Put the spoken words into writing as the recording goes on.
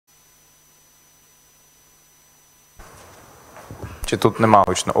Чи тут нема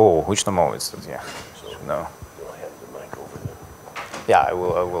гучно? О, гучномовець тут є. No. Yeah, I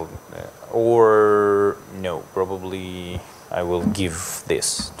will. Or no, probably I will give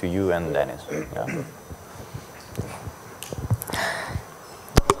this to you and Dennis. Yeah.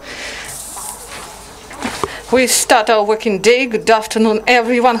 We start our working day. Good afternoon,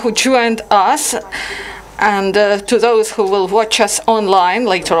 everyone who joined us. And to those who will watch us online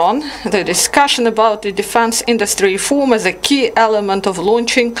later on, the discussion about the defense industry reform as a key element of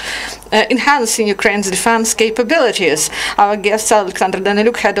launching, enhancing Ukraine's defense capabilities. Our guests are Oleksandr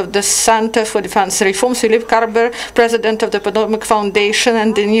Danyliuk, head of the Center for Defense Reform, Phillip Karber, president of the Potomac Foundation,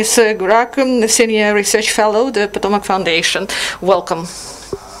 and Hurak, senior research fellow, the Potomac Foundation. Welcome.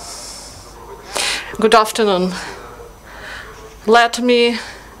 Good afternoon. Let me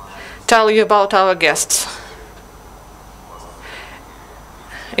tell you about our guests,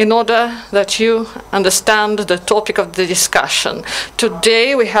 in order that you understand the topic of the discussion.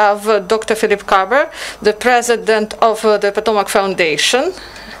 Today we have Dr. Phillip Karber, the president of the Potomac Foundation,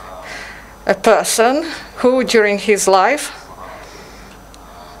 a person who during his life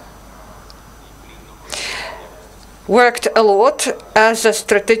worked a lot as a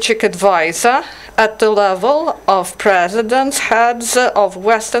strategic advisor at the level of presidents, heads of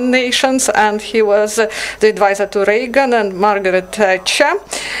Western nations, and he was the advisor to Reagan and Margaret Thatcher.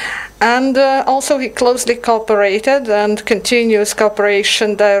 And also he closely cooperated and continues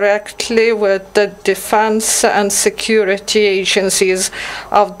cooperation directly with the defense and security agencies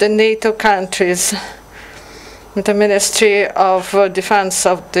of the NATO countries, the Ministry of Defense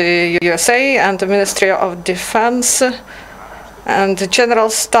of the USA and the Ministry of Defense and the general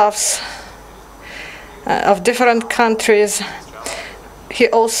staffs of different countries. He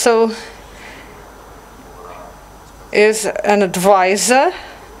also is an advisor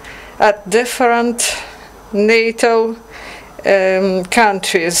at different NATO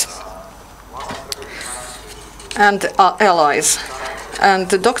countries and allies. And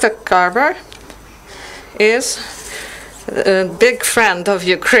Dr. Karber is a big friend of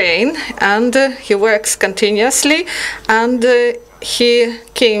Ukraine, and he works continuously, and he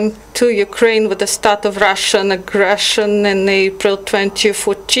came to Ukraine with the start of Russian aggression in April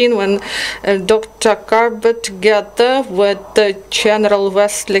 2014, when Dr. Karber, together with General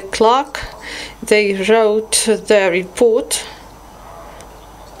Wesley Clark, they wrote their report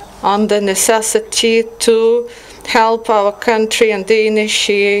on the necessity to help our country, and they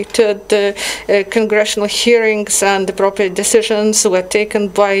initiated congressional hearings, and appropriate decisions were taken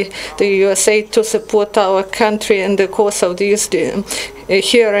by the USA to support our country. In the course of these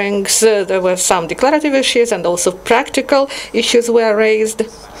hearings, there were some declarative issues and also practical issues were raised,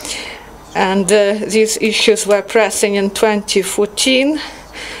 and these issues were pressing in 2014,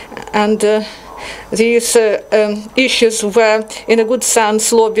 and these issues were, in a good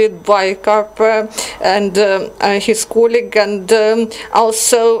sense, lobbied by Karber and his colleague, and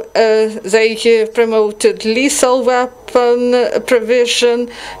also they promoted lethal weapon provision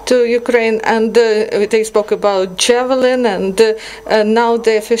to Ukraine, and they spoke about Javelin, and now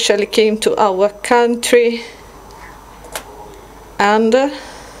they officially came to our country, and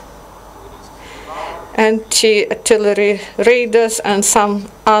anti-artillery radars and some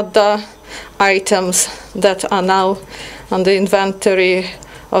other items that are now on the inventory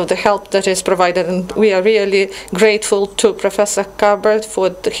of the help that is provided. And we are really grateful to Professor Karber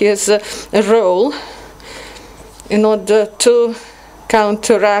for his role in order to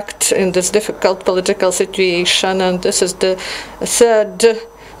counteract in this difficult political situation. And this is the third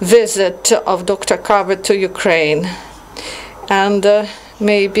visit of Dr. Karber to Ukraine. And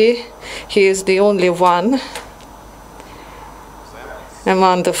maybe he is the only one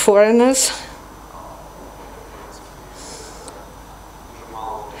among the foreigners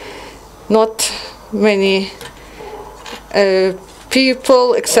not many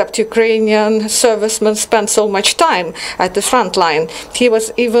people except Ukrainian servicemen spend so much time at the front line. He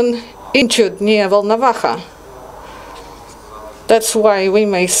was even injured near Volnovakha. That's why we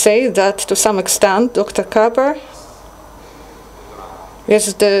may say that to some extent Dr. Karber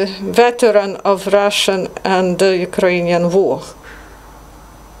is the veteran of Russian and Ukrainian war.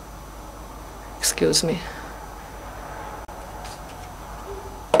 Excuse me.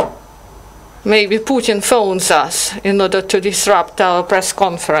 Maybe Putin phones us in order to disrupt our press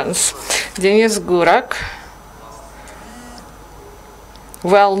conference. Denis Hurak,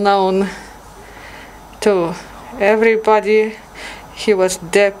 well known to everybody. He was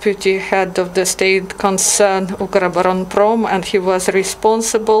deputy head of the state concern Ukroboronprom, and he was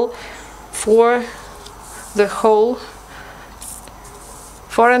responsible for the whole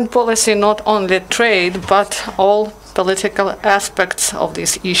foreign policy, not only trade, but all political aspects of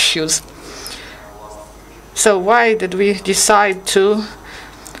these issues. So why did we decide to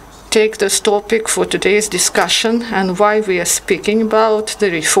take this topic for today's discussion, and why we are speaking about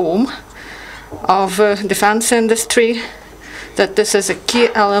the reform of defense industry, that this is a key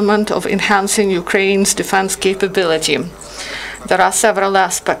element of enhancing Ukraine's defense capability? There are several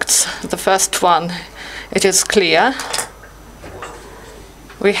aspects. The first one, it is clear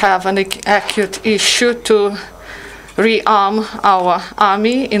we have an acute issue to rearm our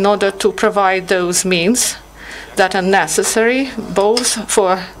army in order to provide those means that are necessary both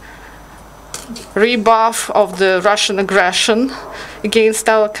for rebuff of the Russian aggression against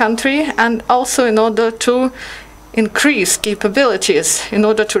our country, and also in order to increase capabilities, in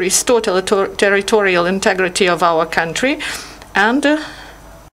order to restore territorial integrity of our country, and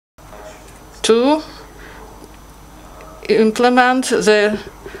to implement the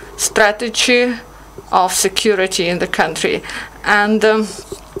strategy of security in the country. And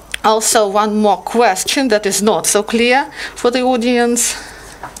also one more question that is not so clear for the audience,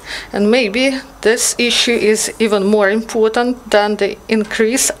 and maybe this issue is even more important than the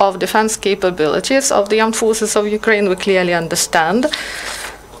increase of defense capabilities of the armed forces of Ukraine. We clearly understand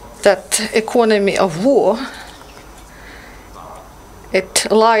that economy of war, it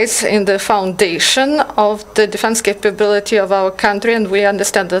lies in the foundation of the defense capability of our country, and we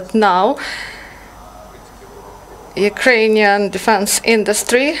understand that now Ukrainian defense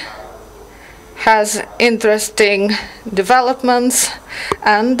industry has interesting developments,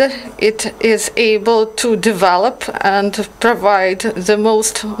 and it is able to develop and provide the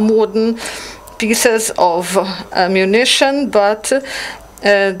most modern pieces of ammunition, but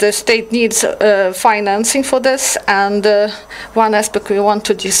the state needs financing for this, and one aspect we want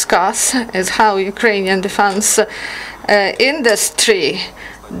to discuss is how Ukrainian defense industry,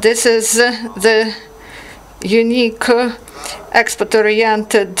 this is the unique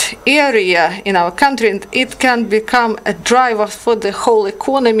export-oriented area in our country, and it can become a driver for the whole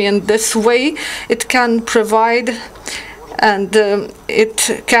economy, and this way it can provide and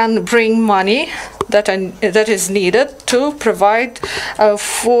it can bring money that is needed to provide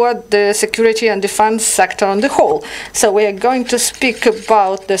for the security and defense sector on the whole. So we are going to speak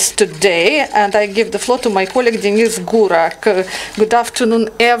about this today, and I give the floor to my colleague Denis Hurak. Good afternoon,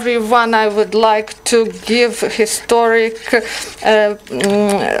 everyone. I would like to give historic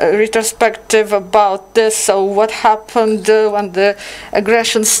retrospective about this. So what happened when the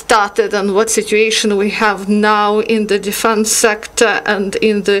aggression started, and what situation we have now in the defense sector and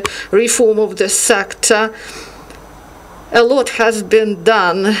in the reform of the sector. A lot has been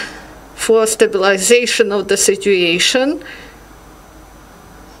done for stabilization of the situation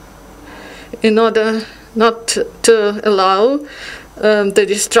in order not to allow the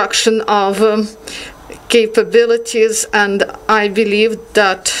destruction of capabilities, and I believe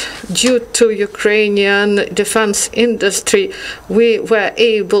that due to Ukrainian defense industry we were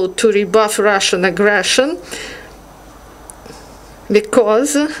able to rebuff Russian aggression,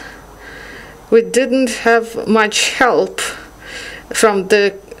 because we didn't have much help from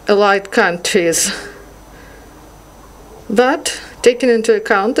the allied countries. But taking into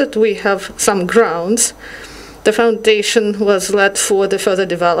account that we have some grounds, the foundation was laid for the further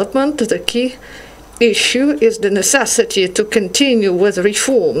development. The key issue is the necessity to continue with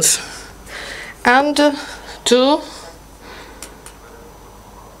reforms and to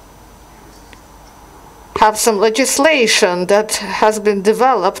have some legislation that has been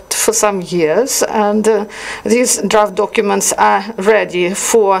developed for some years, and these draft documents are ready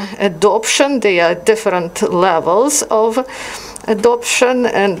for adoption. They are different levels of adoption,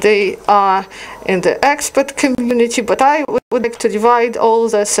 and they are in the expert community, but I would like to divide all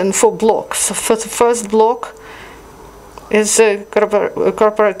this in 4 blocks. For the first block is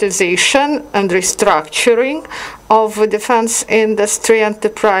corporatization and restructuring of the defense industry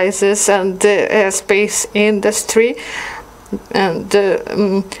enterprises and the airspace industry, and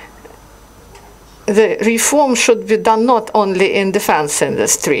the reform should be done not only in defense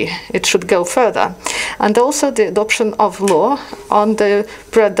industry, it should go further. And also the adoption of law on the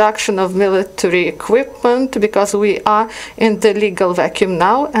production of military equipment, because we are in the legal vacuum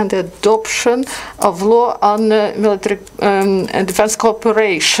now, and the adoption of law on military and defense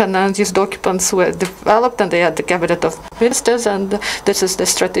cooperation. And these documents were developed, and they are the Cabinet of Ministers, and this is the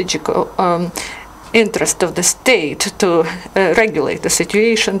strategic interest of the state to regulate the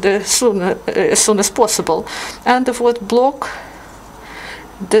situation as soon as possible. And the 4th block,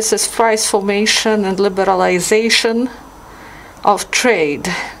 this is price formation and liberalization of trade,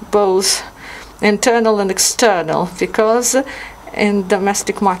 both internal and external, because in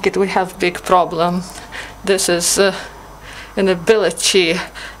domestic market we have big problem. This is inability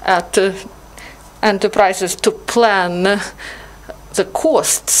at enterprises to plan the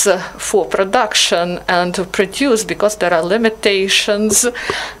costs for production and to produce, because there are limitations,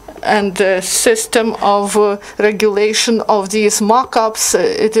 and the system of regulation of these markups,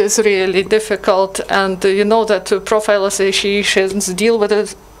 it is really difficult. And you know that profile associations deal with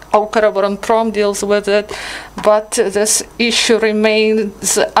it. Our Karber and Prom deals with it, but this issue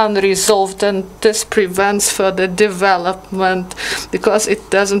remains unresolved, and this prevents further development because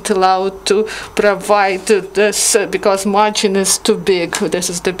it doesn't allow to provide this because margin is too big. This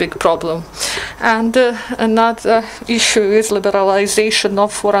is the big problem. And another issue is liberalization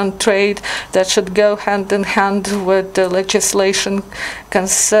of foreign trade that should go hand in hand with the legislation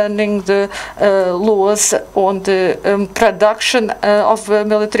concerning the laws on the production of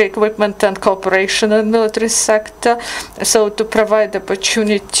military equipment and cooperation in the military sector, so to provide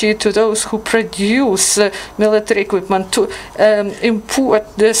opportunity to those who produce military equipment to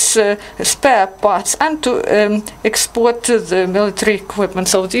import this spare parts and to export the military equipment.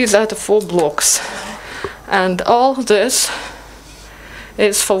 So these are the 4 blocks, and all this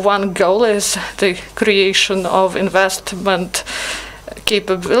is for one goal, is the creation of investment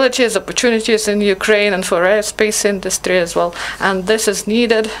capabilities, opportunities in Ukraine and for aerospace industry as well. And this is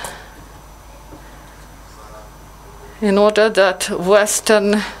needed in order that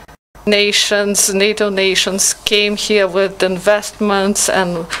Western nations, NATO nations came here with investments,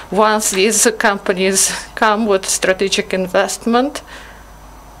 and once these companies come with strategic investment,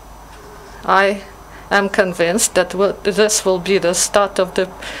 I am convinced that this will be the start of the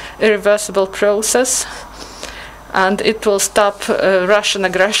irreversible process, and it will stop Russian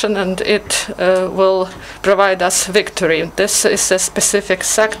aggression, and it will provide us victory. This is a specific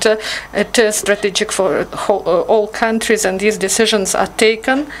sector. It is strategic for all countries, and these decisions are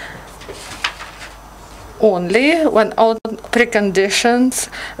taken only when all preconditions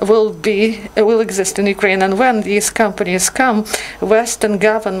will exist in Ukraine. And when these companies come, Western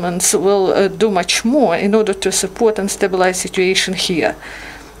governments will do much more in order to support and stabilize situation here.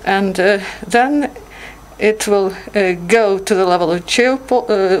 And then it will go to the level of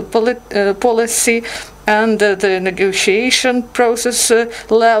policy and the negotiation process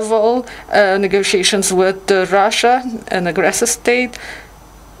level, negotiations with Russia, an aggressor state,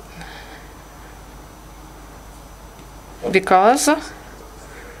 because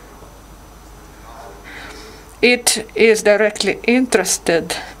it is directly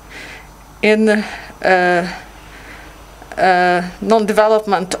interested in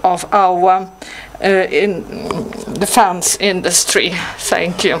non-development of our in defense industry.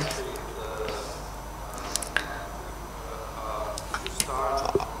 Thank you.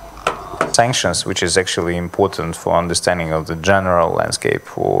 Sanctions, which is actually important for understanding of the general landscape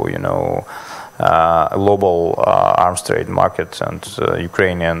for, you know, global arms trade market and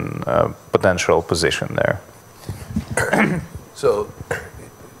Ukrainian potential position there. So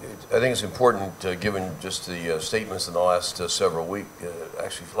I think it's important, given just the statements in the last several weeks,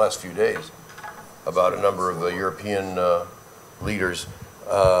 actually the last few days, about a number of European leaders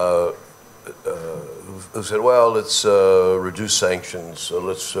who said, well, let's reduce sanctions, so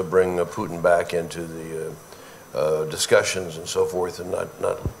let's bring Putin back into the discussions and so forth, and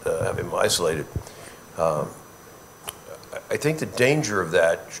not have him isolated. I think the danger of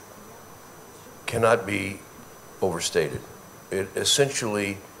that cannot be overstated. It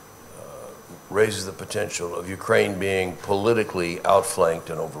essentially raises the potential of Ukraine being politically outflanked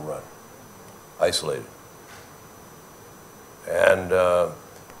and overrun, isolated. And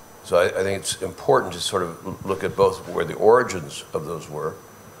so I think it's important to sort of look at both where the origins of those were,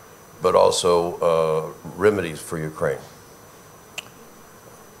 but also remedies for Ukraine.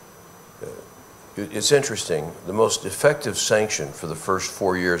 It's interesting, the most effective sanction for the first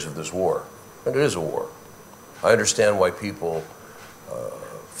 4 years of this war, and it is a war. I understand why people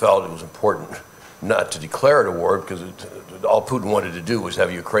felt it was important not to declare it a war, because all Putin wanted to do was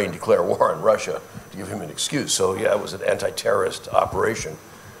have Ukraine declare war on Russia to give him an excuse. So yeah, it was an anti-terrorist operation,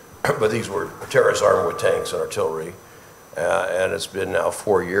 but these were terrorists armed with tanks and artillery, and it's been now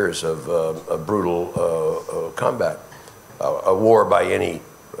 4 years of a brutal combat, a war by any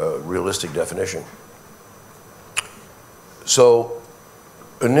realistic definition. So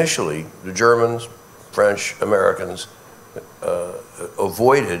initially, the Germans, French, Americans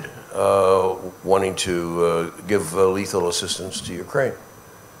avoided wanting to give lethal assistance to Ukraine.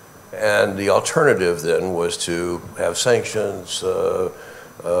 And the alternative then was to have sanctions,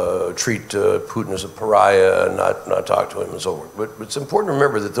 treat Putin as a pariah, and not talk to him and so forth. But it's important to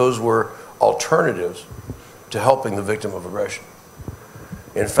remember that those were alternatives to helping the victim of aggression.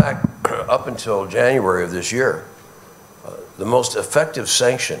 In fact, up until January of this year, the most effective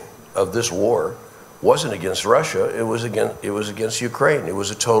sanction of this war wasn't against Russia, it was against Ukraine. It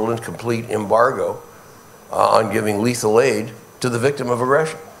was a total and complete embargo on giving lethal aid to the victim of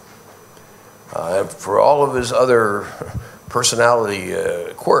aggression. And for all of his other personality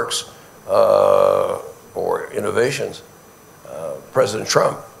quirks or innovations, President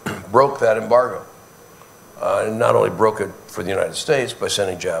Trump broke that embargo. And not only broke it for the United States by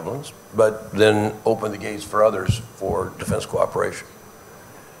sending javelins, but then opened the gates for others for defense cooperation.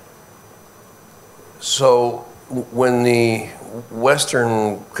 So when the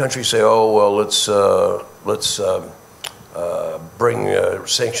Western countries say, "Oh well, let's bring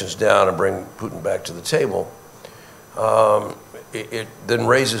sanctions down and bring Putin back to the table," it then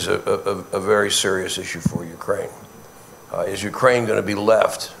raises a very serious issue for Ukraine. Is Ukraine going to be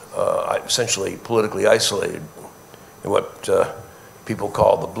left essentially politically isolated in what people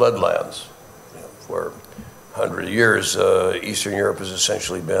call the bloodlands? You know, for 100 years, Eastern Europe has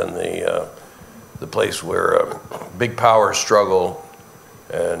essentially been the place where big powers struggle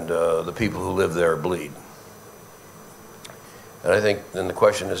and the people who live there bleed. And I think then the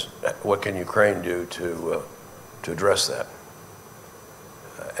question is, what can Ukraine do to address that?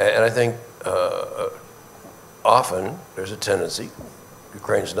 And I think often there's a tendency,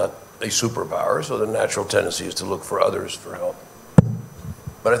 Ukraine's not a superpower, so the natural tendency is to look for others for help.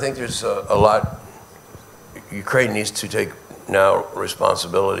 But I think there's a lot, Ukraine needs to take now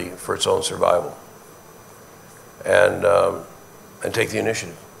responsibility for its own survival and take the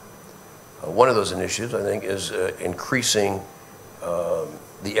initiative. One of those initiatives, I think, is increasing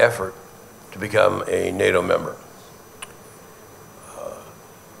the effort to become a NATO member.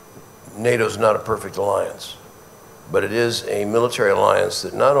 NATO is not a perfect alliance, but it is a military alliance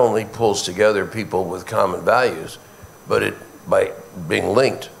that not only pulls together people with common values, but by being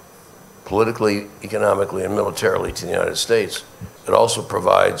linked politically, economically, and militarily to the United States, it also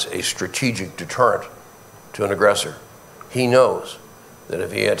provides a strategic deterrent to an aggressor. He knows that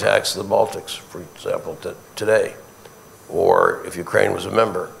if he attacks the Baltics, for example, today, or if Ukraine was a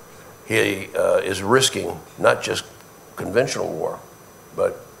member, he is risking not just conventional war,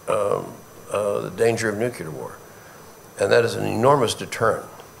 but the danger of nuclear war. And that is an enormous deterrent,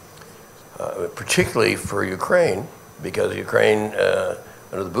 particularly for Ukraine, because Ukraine,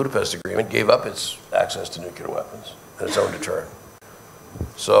 under the Budapest Agreement, gave up its access to nuclear weapons and its own deterrent.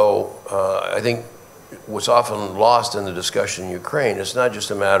 So I think what's often lost in the discussion in Ukraine, it's not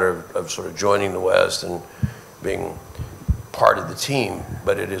just a matter of sort of joining the West and being part of the team,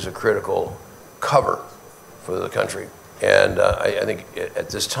 but it is a critical cover for the country. And I think at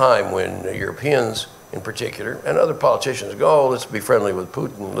this time when Europeans in particular, and other politicians go, "Oh, let's be friendly with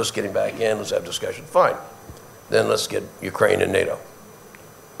Putin, let's get him back in, let's have discussion," fine. Then let's get Ukraine in NATO.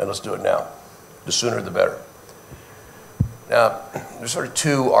 And let's do it now. The sooner the better. Now, there's sort of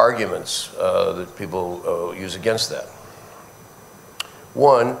two arguments that people use against that.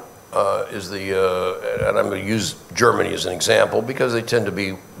 One is and I'm going to use Germany as an example because they tend to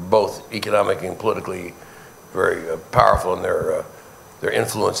be both economically and politically very powerful in their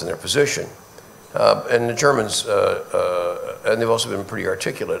influence and their position. And the Germans, and they've also been pretty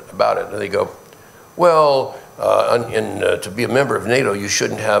articulate about it, and they go, well, to be a member of NATO, you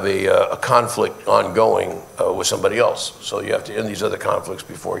shouldn't have a conflict ongoing with somebody else. So you have to end these other conflicts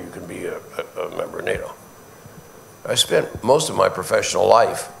before you can be a member of NATO. I spent most of my professional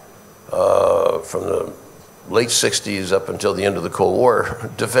life from the late 60s up until the end of the Cold War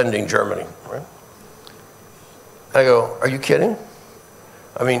defending Germany, right? I go, are you kidding?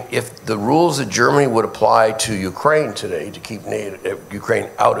 I mean, if the rules that Germany would apply to Ukraine today to keep Ukraine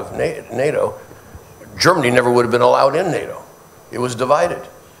out of NATO, Germany never would have been allowed in NATO. It was divided.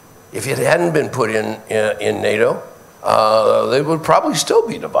 If it hadn't been put in NATO, they would probably still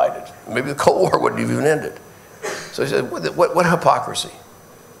be divided. Maybe the Cold War wouldn't have even ended. So he said, what hypocrisy?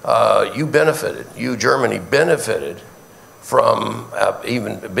 You benefited, you, Germany, benefited from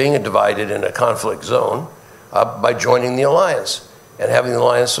even being divided in a conflict zone by joining the alliance and having the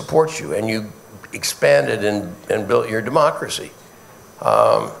alliance support you, and you expanded and built your democracy.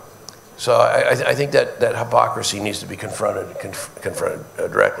 So I think that hypocrisy needs to be confronted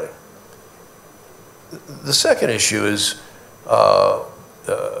directly. The second issue is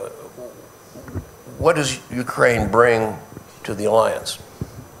what does Ukraine bring to the alliance?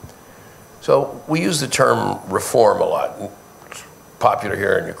 So we use the term reform a lot. It's popular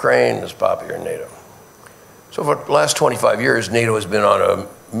here in Ukraine, it's popular in NATO. So for the last 25 years, NATO has been on a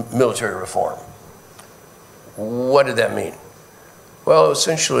military reform. What did that mean? Well,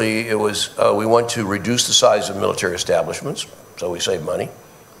 essentially, it was we want to reduce the size of military establishments, so we save money.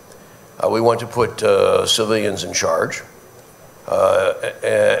 We want to put civilians in charge.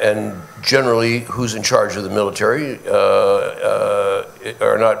 And generally, who's in charge of the military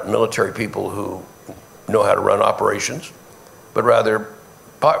are not military people who know how to run operations, but rather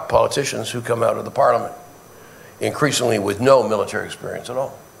politicians who come out of the parliament, increasingly with no military experience at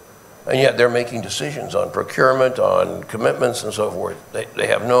all. And yet they're making decisions on procurement, on commitments, and so forth. They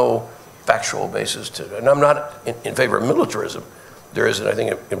have no factual basis to, and I'm not in favor of militarism. There is, I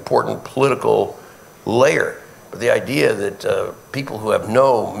think, an important political layer. But the idea that people who have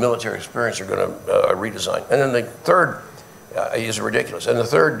no military experience are going to redesign. And then the third is ridiculous. And the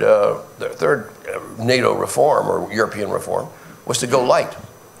third NATO reform or European reform was to go light.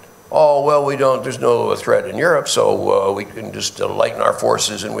 Oh, well, there's no threat in Europe, so we can just lighten our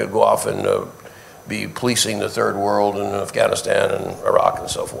forces and we'll go off and be policing the third world in Afghanistan and Iraq and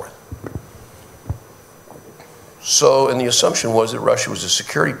so forth. So, and the assumption was that Russia was a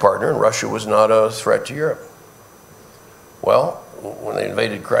security partner and Russia was not a threat to Europe. Well, when they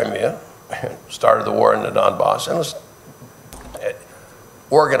invaded Crimea, started the war in the Donbass, and was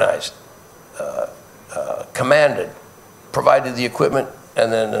organized, commanded, provided the equipment,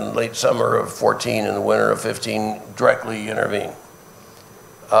 and then in late summer of 14 and the winter of 15, directly intervened.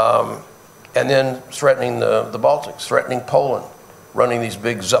 And then threatening the Baltics, threatening Poland, running these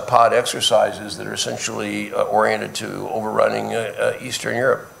big Zapad exercises that are essentially oriented to overrunning Eastern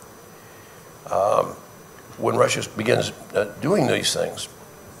Europe. When Russia begins doing these things,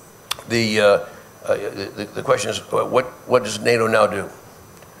 the question is, what does NATO now do?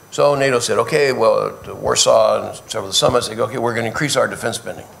 So NATO said, okay, well, Warsaw and several of the summits, they go, okay, we're going to increase our defense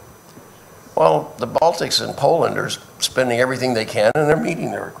spending. Well, the Baltics and Poland are spending everything they can, and they're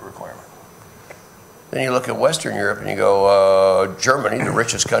meeting their requirement. Then you look at Western Europe, and you go, Germany, the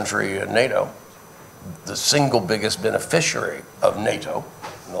richest country in NATO, the single biggest beneficiary of NATO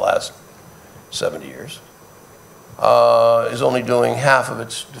in the last 70 years, is only doing half of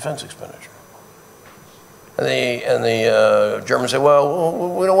its defense expenditure. And the Germans say,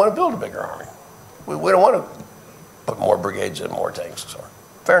 well, we don't want to build a bigger army. We don't want to put more brigades and more tanks and so on.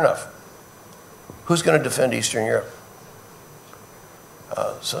 Fair enough. Who's going to defend Eastern Europe?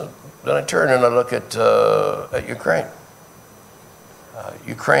 So then I turn and I look at Ukraine.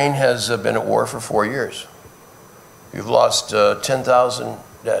 Ukraine has been at war for 4 years. You've lost 10,000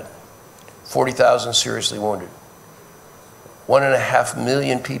 dead, 40,000 seriously wounded, 1.5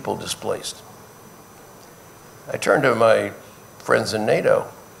 million people displaced. I turn to my friends in NATO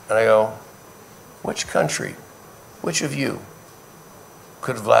and I go, which country, which of you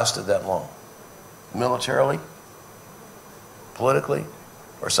could have lasted that long? Militarily, politically,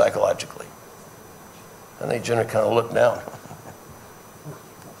 or psychologically? And they generally kind of look down.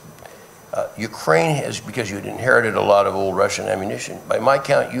 Ukraine has, because you'd inherited a lot of old Russian ammunition, by my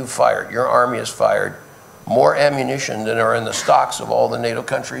count, your army has fired more ammunition than are in the stocks of all the NATO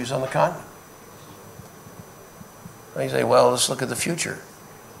countries on the continent. And you say, well, let's look at the future.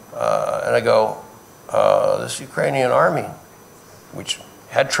 And I go, this Ukrainian army, which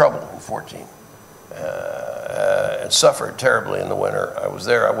had trouble in 14, and suffered terribly in the winter. I was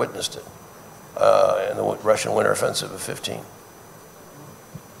there, I witnessed it, in the Russian winter offensive of 15.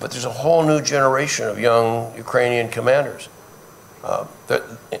 But there's a whole new generation of young Ukrainian commanders.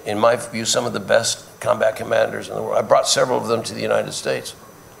 In my view, some of the best combat commanders in the world. I brought several of them to the United States.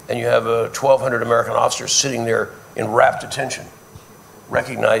 And you have 1,200 American officers sitting there in rapt attention,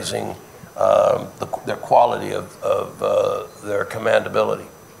 recognizing their quality of their commandability.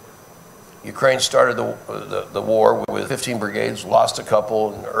 Ukraine started the war with 15 brigades, lost a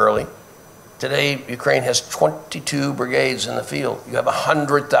couple early. Today, Ukraine has 22 brigades in the field. You have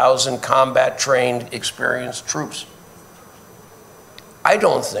 100,000 combat-trained, experienced troops. I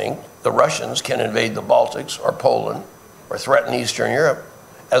don't think the Russians can invade the Baltics or Poland or threaten Eastern Europe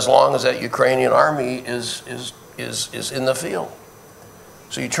as long as that Ukrainian army is in the field.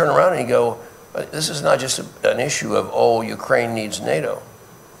 So you turn around and you go, this is not just an issue of, oh, Ukraine needs NATO.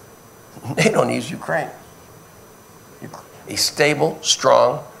 NATO needs Ukraine. A stable,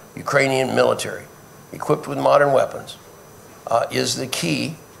 strong Ukrainian military, equipped with modern weapons, is the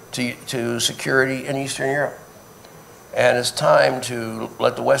key to security in Eastern Europe. And it's time to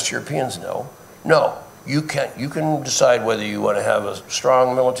let the West Europeans know, no, you can decide whether you want to have a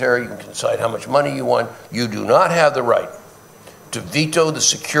strong military, you can decide how much money you want. You do not have the right to veto the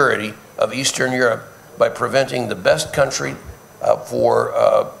security of Eastern Europe by preventing the best country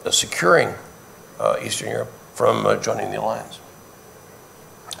for securing Eastern Europe from joining the alliance.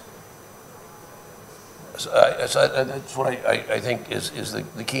 So that's what I think is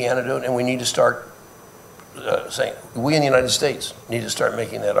the key antidote, and we need to start saying we in the United States need to start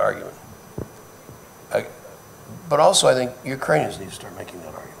making that argument. But also, I think Ukrainians need to start making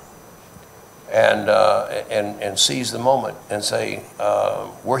that argument and seize the moment and say,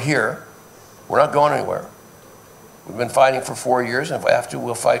 we're here, we're not going anywhere. We've been fighting for 4 years, and if we have to,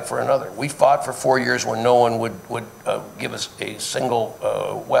 we'll fight for another. We fought for 4 years when no one would give us a single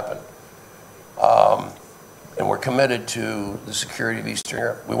weapon. And we're committed to the security of Eastern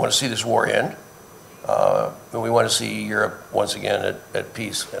Europe. We want to see this war end, and we want to see Europe once again at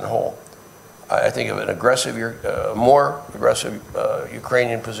peace and whole. I think of an aggressive, more aggressive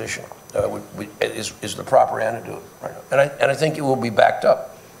Ukrainian position is the proper antidote right now. And I think it will be backed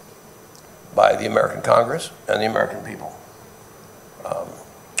up by the American Congress and the American people.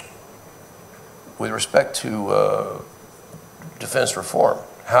 With respect to defense reform,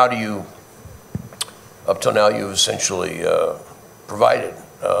 how do you, up till now you've essentially provided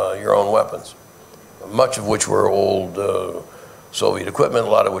your own weapons, much of which were old Soviet equipment, a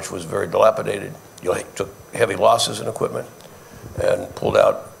lot of which was very dilapidated. You took heavy losses in equipment and pulled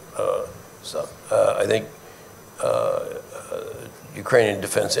out stuff. I think Ukrainian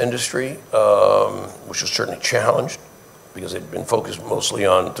defense industry, which was certainly challenged because they'd been focused mostly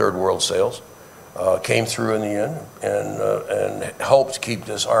on third world sales, came through in the end and helped keep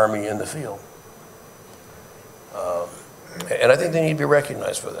this army in the field. And I think they need to be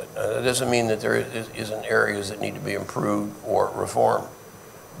recognized for that. It doesn't mean that there isn't areas that need to be improved or reformed,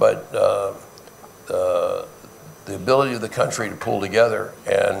 but the ability of the country to pull together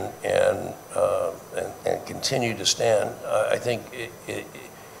and continue to stand, I think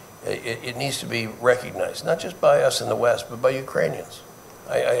it needs to be recognized, not just by us in the West, but by Ukrainians.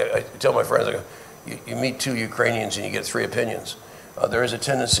 I tell my friends, I go, you meet two Ukrainians and you get three opinions. There is a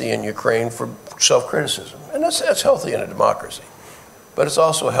tendency in Ukraine for self-criticism, and that's healthy in a democracy. But it's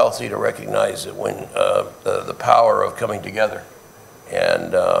also healthy to recognize that when the power of coming together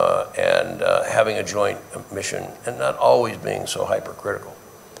and having a joint mission and not always being so hypercritical.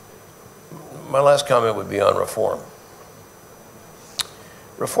 My last comment would be on reform.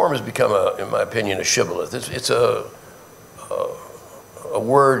 Reform has become, in my opinion, a shibboleth. It's a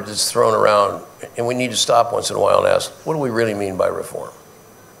word that's thrown around, and we need to stop once in a while and ask, what do we really mean by reform?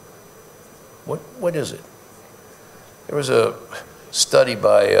 What is it? There was a study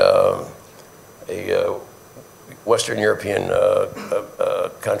by a Western European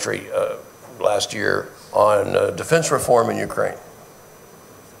country last year on defense reform in Ukraine.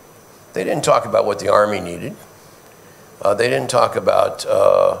 They didn't talk about what the army needed. They didn't talk about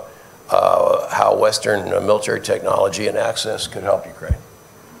how Western military technology and access could help Ukraine.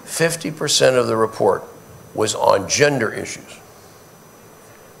 50% of the report was on gender issues.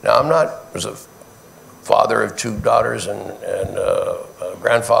 Now, I was a father of 2 daughters and a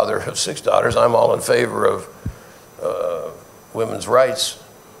grandfather of 6 daughters. I'm all in favor of women's rights.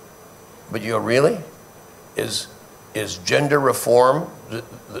 But you know, really? Is gender reform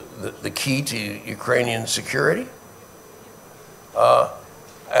the key to Ukrainian security? And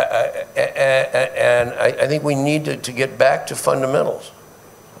I think we need to get back to fundamentals.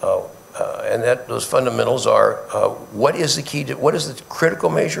 And those fundamentals are, what is the key to, what is the critical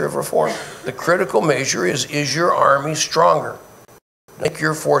measure of reform? The critical measure is your army stronger? Make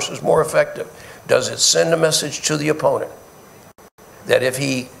your forces more effective? Does it send a message to the opponent that if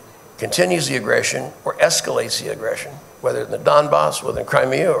he continues the aggression or escalates the aggression, whether in the Donbass, whether in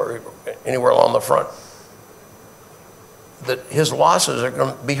Crimea, or anywhere along the front, that his losses are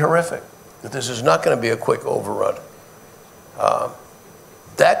going to be horrific, that this is not going to be a quick overrun?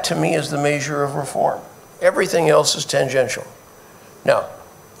 That, to me, is the measure of reform. Everything else is tangential. Now,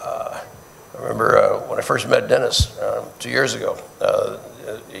 I remember when I first met Dennis 2 years ago,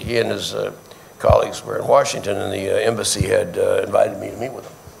 he and his colleagues were in Washington, and the embassy had invited me to meet with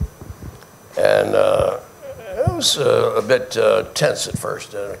him. And it was a bit tense at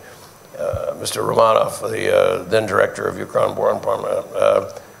first. Mr. Romanov, the then director of Ukronbor,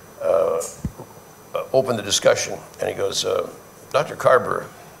 opened the discussion, and he goes, Dr. Karber,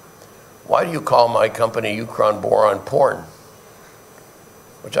 why do you call my company Ukronbor porn?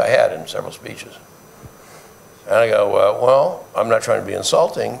 Which I had in several speeches. And I go, well, I'm not trying to be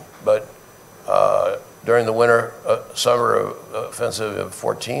insulting, but during the summer offensive of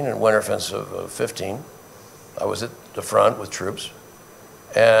 14 and winter offensive of 15, I was at the front with troops,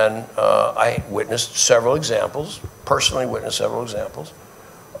 and I witnessed several examples, personally witnessed several examples,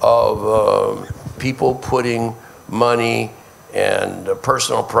 of people putting money and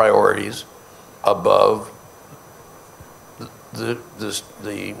personal priorities above the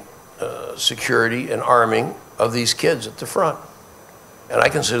security and arming of these kids at the front. And I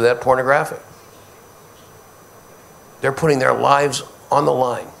consider that pornographic. they're putting their lives on the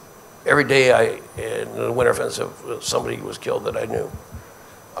line. Every day in the winter offensive, somebody was killed that I knew.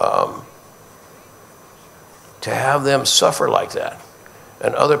 To have them suffer like that,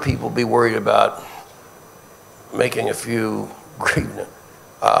 and other people be worried about making a few grievance,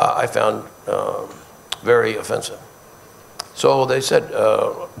 I found very offensive. So they said,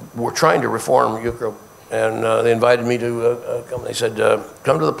 we're trying to reform Ukraine, and they invited me to come. They said,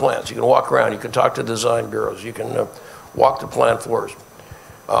 come to the plants. You can walk around. You can talk to design bureaus. You can walk the plant floors,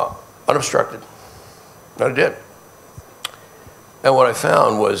 unobstructed. And I did. And what I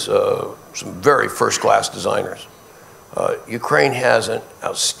found was some very first-class designers. Ukraine has an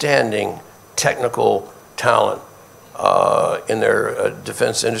outstanding technical talent in their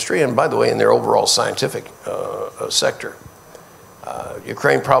defense industry, and by the way, in their overall scientific sector.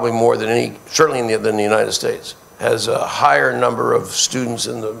 Ukraine, probably more than any, certainly than the United States, has a higher number of students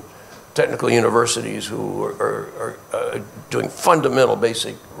in the technical universities who are doing fundamental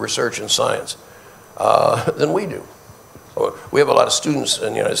basic research in science than we do. We have a lot of students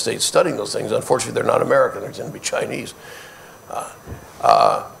in the United States studying those things. Unfortunately, they're not American. They tend to be Chinese.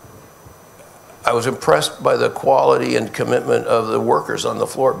 I was impressed by the quality and commitment of the workers on the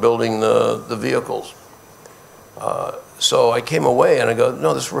floor building the vehicles. So I came away and I go,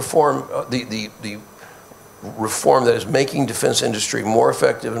 no, this reform, the reform that is making defense industry more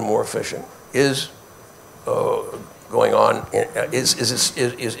effective and more efficient is going on,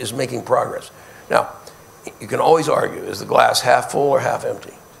 is making progress. Now, you can always argue, is the glass half full or half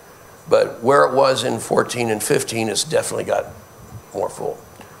empty? But where it was in 14 and 15, it's definitely got more full.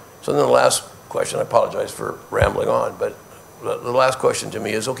 So then the last question, I apologize for rambling on, but the last question to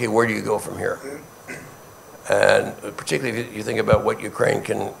me is, okay, where do you go from here? And particularly if you think about what Ukraine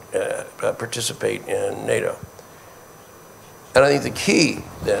can participate in NATO. And I think the key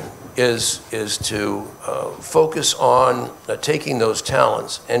then is to focus on taking those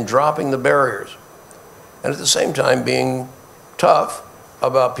talents and dropping the barriers. And at the same time being tough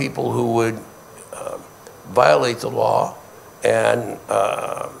about people who would violate the law and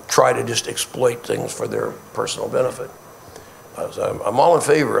try to just exploit things for their personal benefit. So I'm all in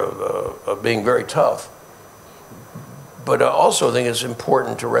favor of being very tough, but I also think it's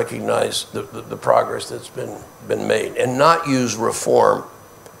important to recognize the progress that's been made and not use reform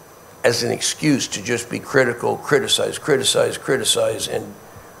as an excuse to just be critical, criticize, and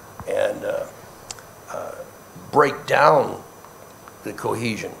break down the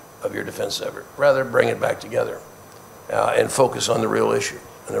cohesion of your defense effort. Rather, bring it back together and focus on the real issue.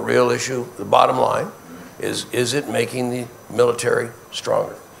 And the real issue, the bottom line, is it making the military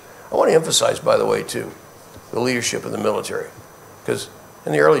stronger? I want to emphasize, by the way, too, the leadership of the military. Because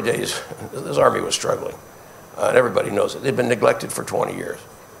in the early days, this Army was struggling. And everybody knows it. They'd been neglected for 20 years.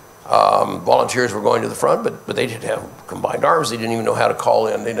 Volunteers were going to the front, but they didn't have combined arms. They didn't even know how to call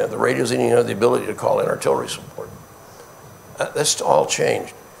in. They didn't have the radios. They didn't even have the ability to call in artillery support. That's all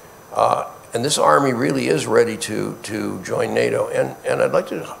changed. And this Army really is ready to join NATO. And I'd like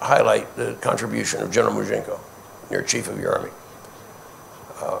to highlight the contribution of General Muzhenko, your chief of your Army.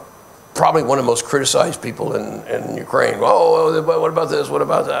 Probably one of the most criticized people in Ukraine. Oh, what about this? What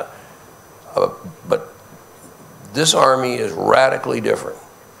about that? But this Army is radically different.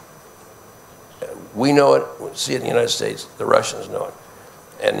 We know it, we see it in the United States, the Russians know it.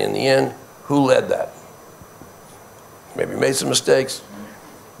 And in the end, who led that? Maybe made some mistakes,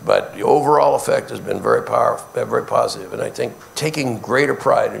 but the overall effect has been very powerful, very positive. And I think taking greater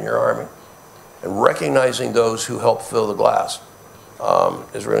pride in your Army and recognizing those who help fill the glass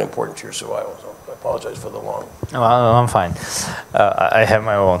is really important to your survival. So I apologize for the long. Oh, I'm fine. I have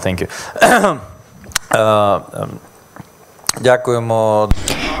my own, thank you. Дякуємо.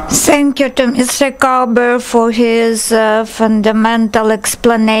 Thank you to Mr. Karber for his fundamental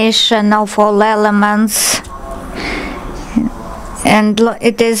explanation of all elements. And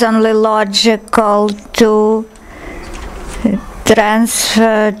it is only logical to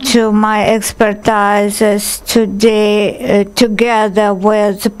transfer to my expertise today together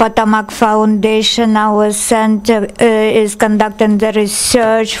with Potomac Foundation. Our center is conducting the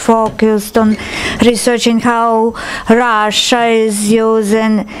research focused on researching how Russia is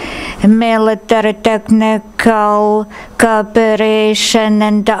using military technical cooperation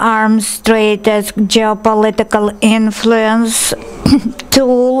and the arms trade as geopolitical influence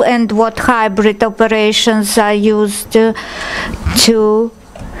tool, and what hybrid operations are used to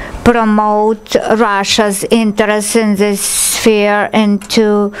promote Russia's interests in this sphere and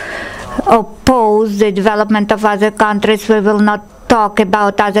to oppose the development of other countries. We will not talk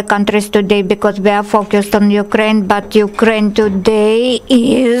about other countries today because we are focused on Ukraine, but Ukraine today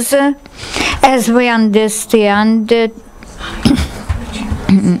is, as we understand,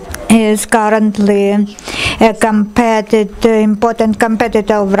 is currently a important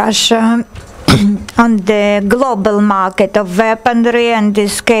competitor of Russia on the global market of weaponry and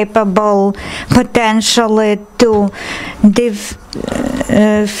is capable potentially to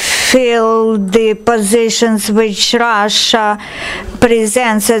fill the positions which Russia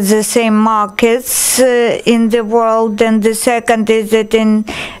presents at the same markets in the world. And the second is that in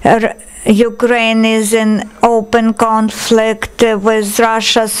Ukraine is in open conflict with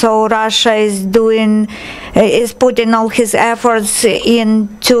Russia, so Russia is putting all his efforts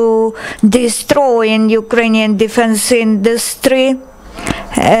into destroying Ukrainian defense industry,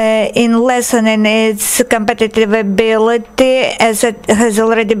 in lessening its competitive ability, as it has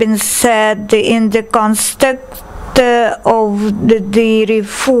already been said in the context of the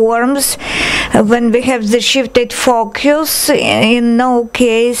reforms. When we have the shifted focus, in no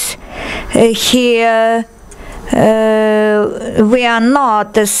case here we are not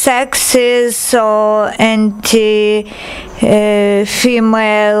a sexist or anti-female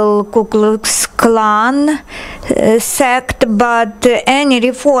Ku Klux Klan sect, but any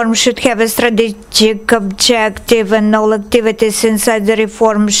reform should have a strategic objective, and all activities inside the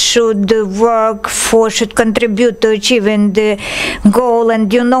reform should contribute to achieving the goal.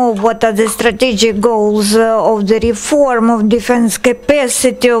 And you know what are the strategic goals of the reform of defense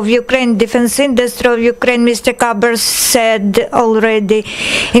capacity of Ukraine, defense industry of Ukraine. Mr. Karber said already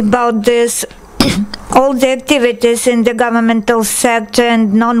about this. All the activities in the governmental sector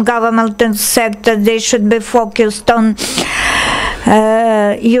and non-governmental sector, they should be focused on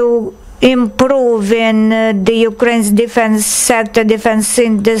improving the Ukraine's defense sector, defense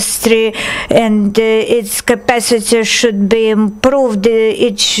industry, and its capacity should be improved.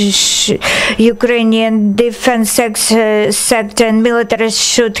 Each Ukrainian defense sector and military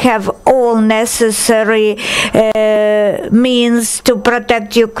should have all necessary means to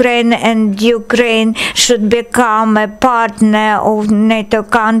protect Ukraine, and Ukraine should become a partner of NATO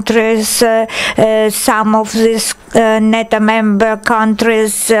countries. Some of these NATO member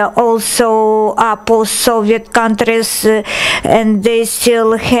countries also are post-Soviet countries, and they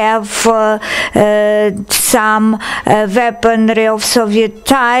still have some weaponry of Soviet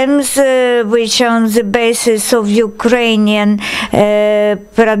times, which on the basis of Ukrainian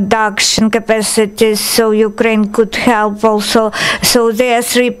production capacities, so Ukraine could help also. So there are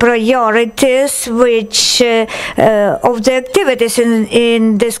three priorities which of the activities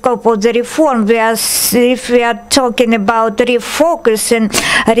in the scope of the reform. If we are talking about refocusing,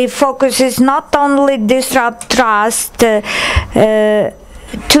 refocus is not only disrupt trust.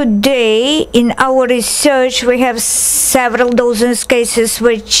 Today, in our research, we have several dozen cases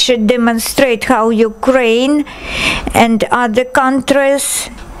which demonstrate how Ukraine and other countries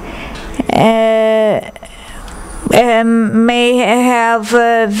may have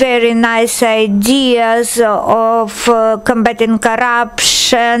very nice ideas of combating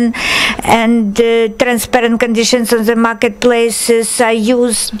corruption, and transparent conditions on the marketplaces are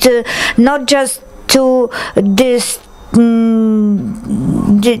used not just to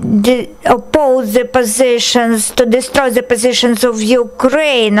oppose the positions, to destroy the positions of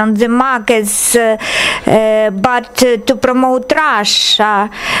Ukraine on the markets, but to promote Russia.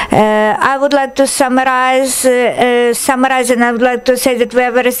 I would like to summarize, and I would like to say that we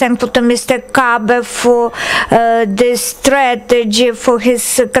are very thankful to Mr. Karber for this strategy, for his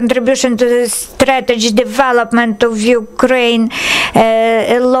contribution to the strategy development of Ukraine,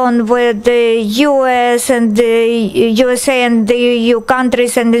 along with the USA and the EU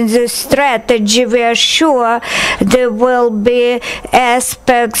countries. And in this strategy, we are sure there will be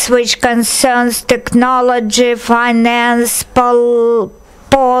aspects which concerns technology, finance,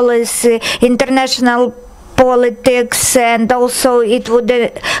 policy, international politics, and also it would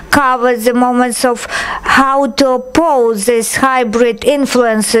cover the moments of how to oppose these hybrid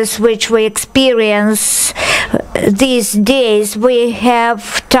influences which we experience these days. We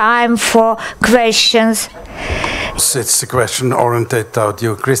have time for questions. It's a question oriented at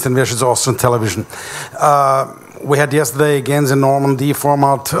you. Christian Wiesch, Austrian television. We had yesterday again the Normandy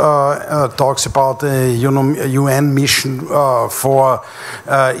format talks about the UN mission for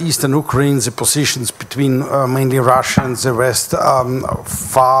eastern Ukraine, the positions between mainly Russia and the West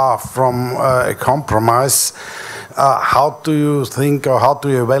far from a compromise. How do you think, or how do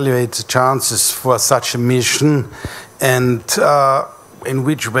you evaluate the chances for such a mission, and in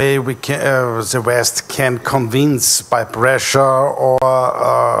which way we can, the West can convince by pressure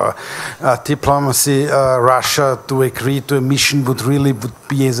or diplomacy, Russia to agree to a mission would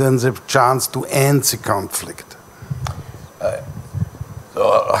be a chance to end the conflict?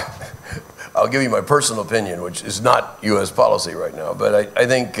 I'll give you my personal opinion, which is not U.S. policy right now, but I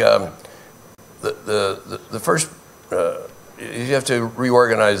think the first, you have to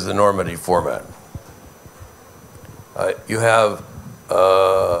reorganize the Normandy format. You have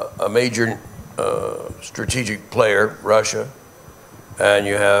a major strategic player, Russia, and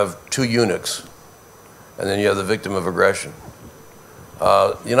you have two eunuchs, and then you have the victim of aggression.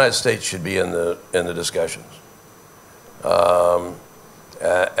 The United States should be in the discussions.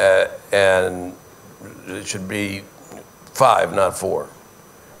 And it should be 5, not 4.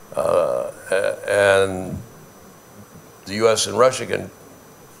 And the U.S. and Russia then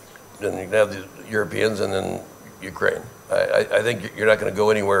you can have the Europeans and then Ukraine. I think you're not going to go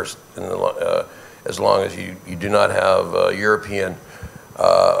anywhere as long as you do not have European,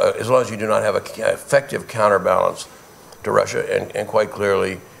 as long as you do not have an effective counterbalance to Russia, and quite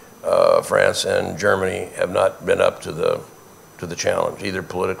clearly France and Germany have not been up to the challenge, either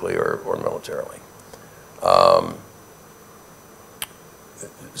politically or militarily.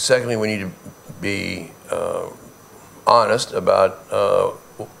 Secondly, we need to be honest about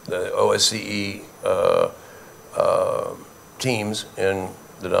the OSCE teams in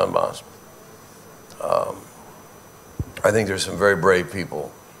the Donbass. I think there's some very brave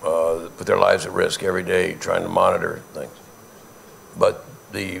people that put their lives at risk every day trying to monitor things. But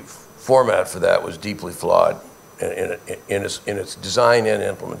the format for that was deeply flawed in its design and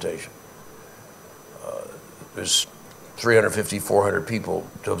implementation. There's 350, 400 people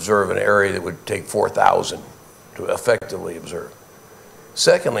to observe an area that would take 4,000 to effectively observe.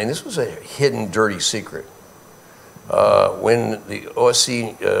 Secondly, and this was a hidden, dirty secret, when the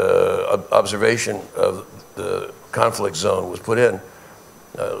OSCE observation of the conflict zone was put in,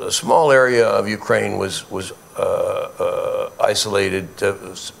 a small area of Ukraine was isolated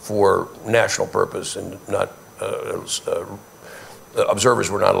for national purpose, and not observers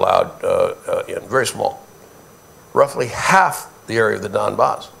were not allowed in. Very small. Roughly half the area of the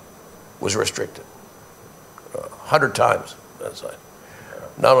Donbass was restricted, 100 times that side.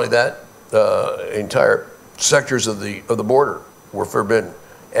 Not only that, entire sectors of the border were forbidden,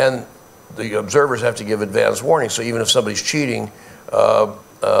 and the observers have to give advance warning. So even if somebody's cheating,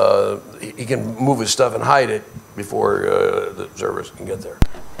 he can move his stuff and hide it before the observers can get there.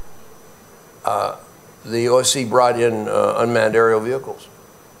 The OSCE brought in unmanned aerial vehicles,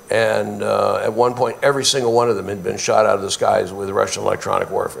 and at one point, every single one of them had been shot out of the skies with Russian electronic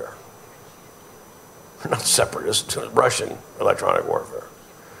warfare. Not separatist, Russian electronic warfare.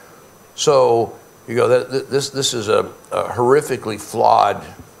 So you go, this is a horrifically flawed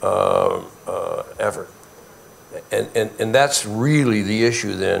effort. And that's really the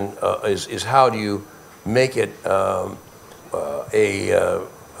issue then, is how do you make it a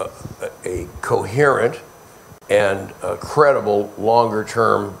coherent and credible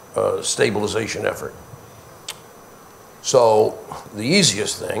longer-term stabilization effort. So the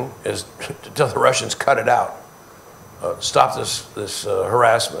easiest thing is to tell the Russians, cut it out, stop this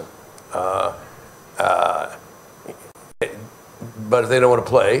harassment. But if they don't want to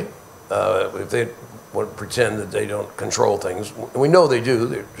play, if they want to pretend that they don't control things, and we know they do.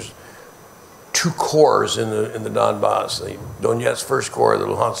 There's two corps in the Donbass: the Donetsk First Corps, the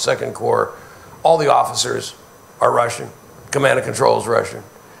Luhansk Second Corps. All the officers are Russian. Command and control is Russian.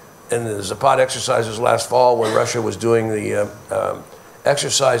 And the Zapad exercises last fall, when Russia was doing the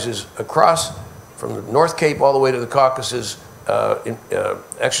exercises across from the North Cape all the way to the Caucasus,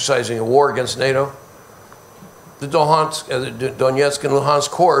 exercising a war against NATO, the Donetsk and Luhansk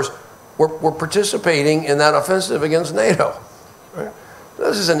corps were participating in that offensive against NATO. Right?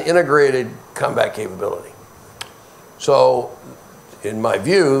 This is an integrated combat capability. So, in my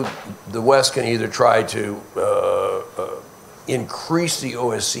view, the West can either try to increase the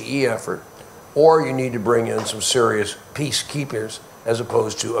OSCE effort, or you need to bring in some serious peacekeepers as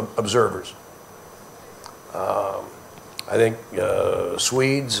opposed to observers. I think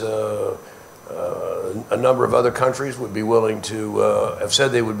Swedes, a number of other countries would be willing to, have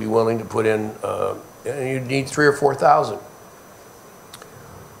said they would be willing to put in, and you'd need 3,000 or 4,000.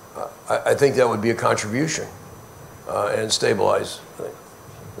 I think that would be a contribution and stabilize.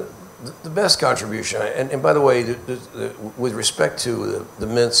 The best contribution, and by the way, with respect to the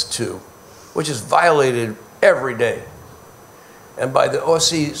Minsk II, which is violated every day, and by the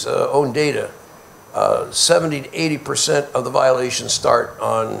OSCE's own data, 70 to 80% of the violations start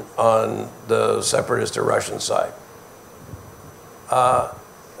on the separatist or Russian side.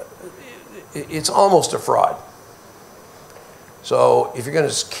 It's almost a fraud. So if you're going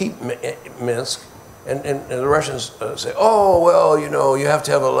to keep Minsk, and the Russians say, oh well, you know, you have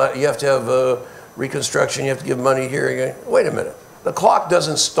to have reconstruction, you have to give money here. Wait a minute, the clock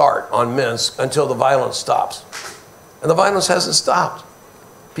doesn't start on Minsk until the violence stops, and the violence hasn't stopped.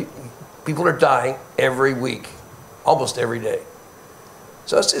 People are dying every week, almost every day.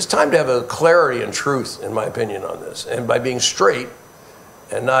 So it's time to have a clarity and truth, in my opinion, on this, and by being straight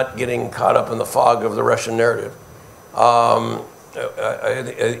and not getting caught up in the fog of the Russian narrative.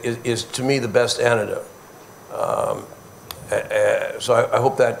 Is to me the best antidote. So I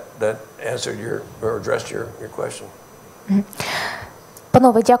hope that answered or addressed your question.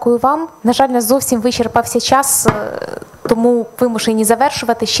 Панове, дякую вам. На жаль, не зовсім вичерпався час, тому вимушені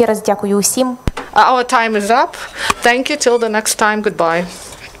завершувати. Ще раз дякую усім. Our time is up. Thank you. Till the next time. Goodbye.